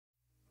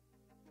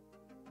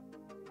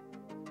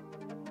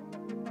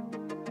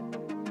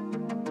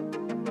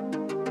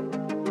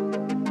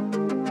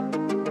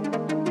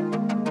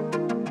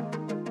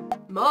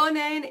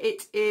morning.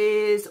 It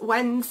is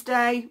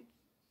Wednesday.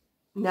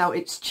 No,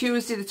 it's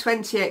Tuesday the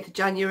 28th of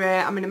January.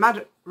 I'm in a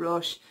mad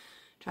rush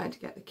trying to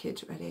get the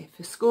kids ready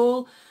for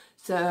school.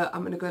 So I'm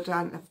going to go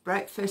down and have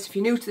breakfast. If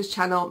you're new to this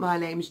channel, my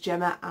name's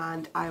Gemma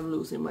and I'm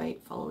losing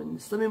weight following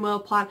the Slimming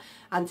World plan.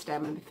 And today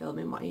I'm going to be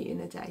filming what I eat in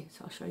a day.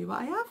 So I'll show you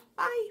what I have.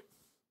 Bye.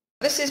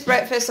 This is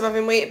breakfast. I'm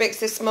having Weetabix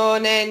this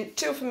morning.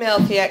 2 for me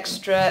Healthy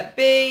Extra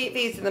B.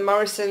 These are the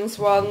Morrison's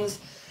ones.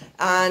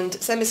 And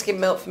semi-skim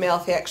milk for me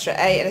Healthy Extra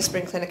A, and a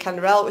sprinkling of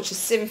Canderel, which is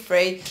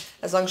sin-free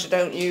as long as you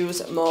don't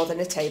use more than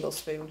a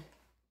tablespoon.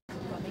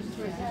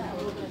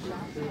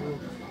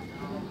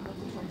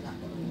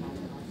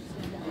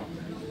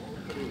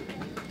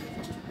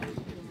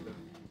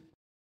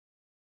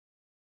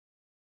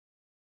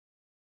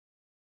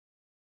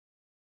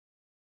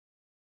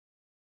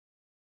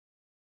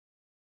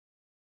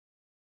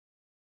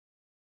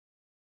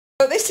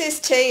 So this is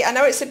tea. I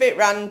know it's a bit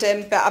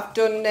random, but I've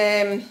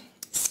done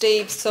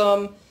Steve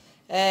some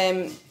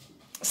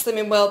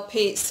Slimming World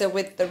pizza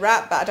with the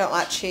wrap, but I don't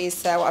like cheese,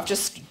 so I've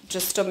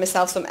just done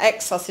myself some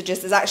egg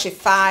sausages. There's actually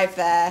 5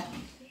 there.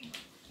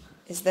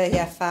 Is there?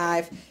 Yeah,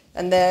 5.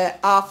 And they're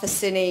half a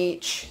sin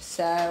each,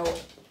 so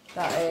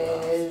that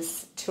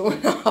is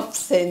 2.5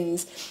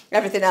 sins.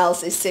 Everything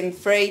else is sin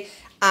free.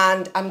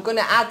 And I'm going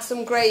to add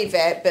some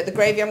gravy, but the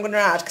gravy I'm going to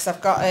add, because I've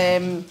got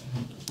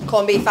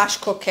corned beef hash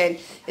cooking,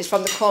 is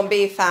from the corned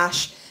beef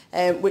hash.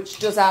 Which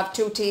does have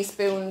 2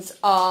 teaspoons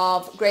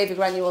of gravy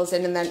granules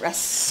in, and then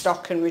rest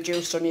stock and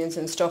reduced onions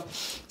and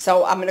stuff.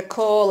 So I'm going to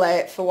call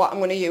it, for what I'm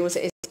going to use,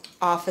 is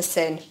half a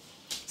sin.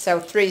 So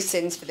 3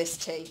 sins for this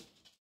tea.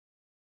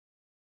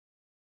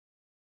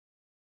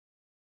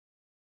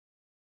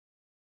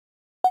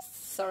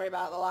 Sorry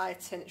about the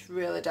lighting, it's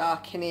really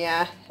dark in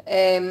here.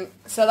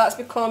 So that's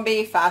my corned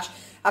beef hash.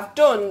 I've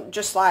done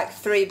just like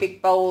 3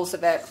 big bowls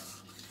of it.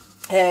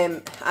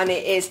 And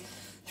it is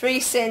 3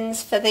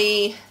 sins for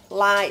the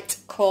light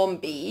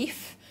corned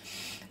beef,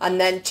 and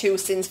then 2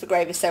 sins for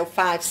gravy, so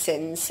 5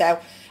 sins. So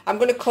I'm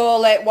going to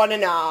call it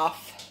 1.5.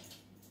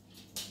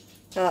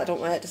 No, that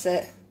don't work, does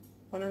it?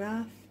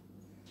 1.5?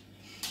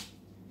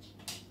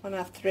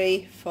 1.5,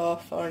 3, 4,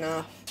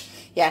 4.5.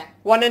 Yeah,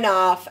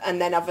 1.5, and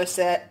then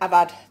obviously I've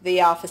had the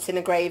half a sin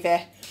of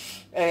gravy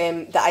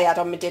that I had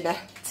on my dinner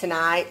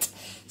tonight.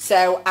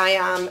 So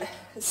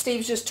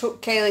Steve's just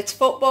took Kaylee to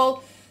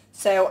football,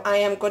 so I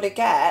am going to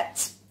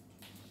get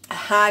a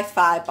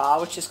Hi-Fi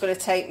bar, which is going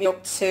to take me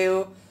up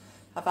to,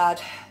 I've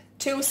had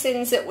 2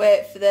 sins at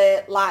work for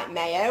the light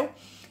mayo,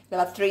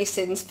 and I've had 3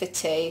 sins for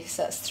tea,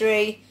 so that's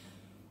 3,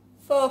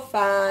 4,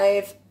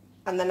 5,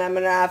 and then I'm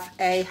going to have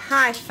a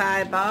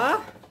Hi-Fi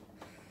bar.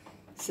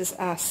 This is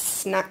our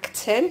snack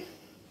tin.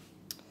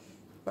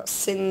 Got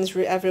sins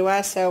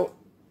everywhere, so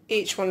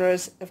each one of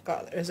us have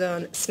got their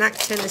own snack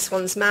tin. This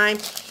one's mine,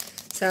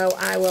 so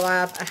I will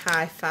have a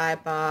Hi-Fi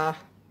bar,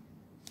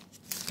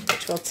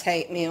 which will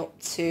take me up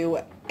to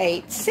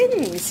 8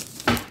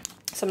 sins.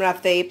 So I'm going to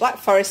have the Black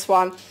Forest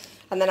one,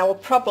 and then I will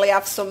probably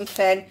have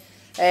something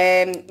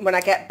when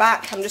I get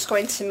back. I'm just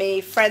going to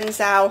my friend's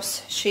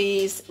house.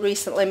 She's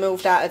recently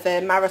moved out of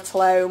her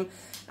marital home,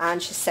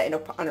 and she's setting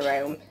up on her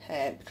own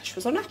because she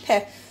was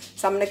unhappy.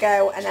 So I'm going to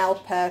go and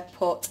help her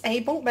put a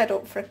bunk bed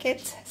up for a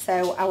kid.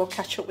 So I will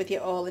catch up with you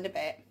all in a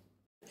bit.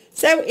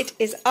 So it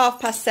is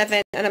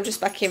 7:30, and I'm just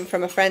back in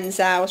from a friend's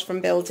house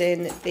from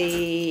building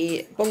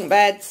the bunk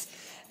beds.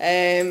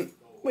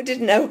 We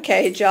did an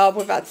okay job.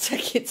 We've had to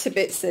take it to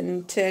bits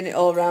and turn it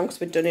all around because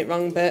we'd done it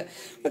wrong, but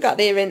we got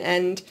there in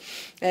end.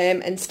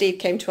 And Steve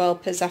came to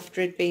help us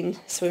after he'd been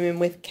swimming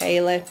with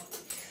Kaylee.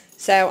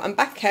 So I'm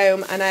back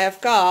home, and I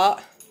have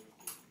got,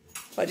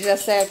 what did I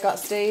say I've got,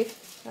 Steve?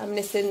 How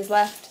many sins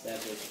left?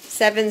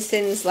 7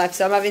 sins left.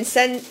 So I'm having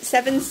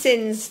 7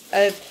 sins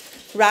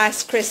of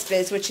Rice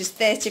Krispies, which is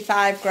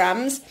 35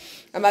 grams.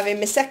 I'm having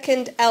my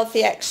second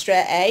Healthy Extra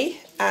A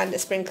and a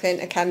sprinkling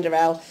of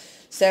Canderel.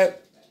 So,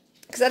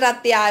 because I'd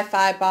had the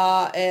Hi-Fi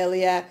bar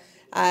earlier,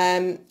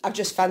 I've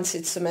just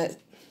fancied something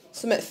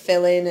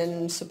filling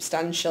and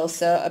substantial,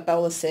 so a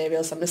bowl of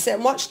cereal. So I'm going to sit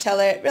and watch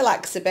telly,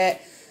 relax a bit.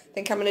 I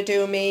think I'm going to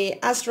do my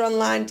Asda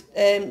online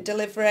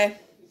delivery,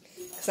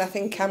 because I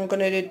think I'm going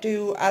to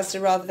do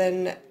Asda rather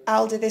than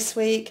Aldi this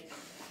week,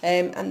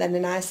 and then a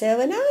nice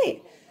early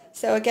night.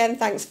 So again,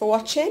 thanks for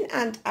watching,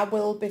 and I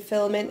will be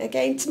filming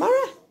again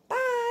tomorrow.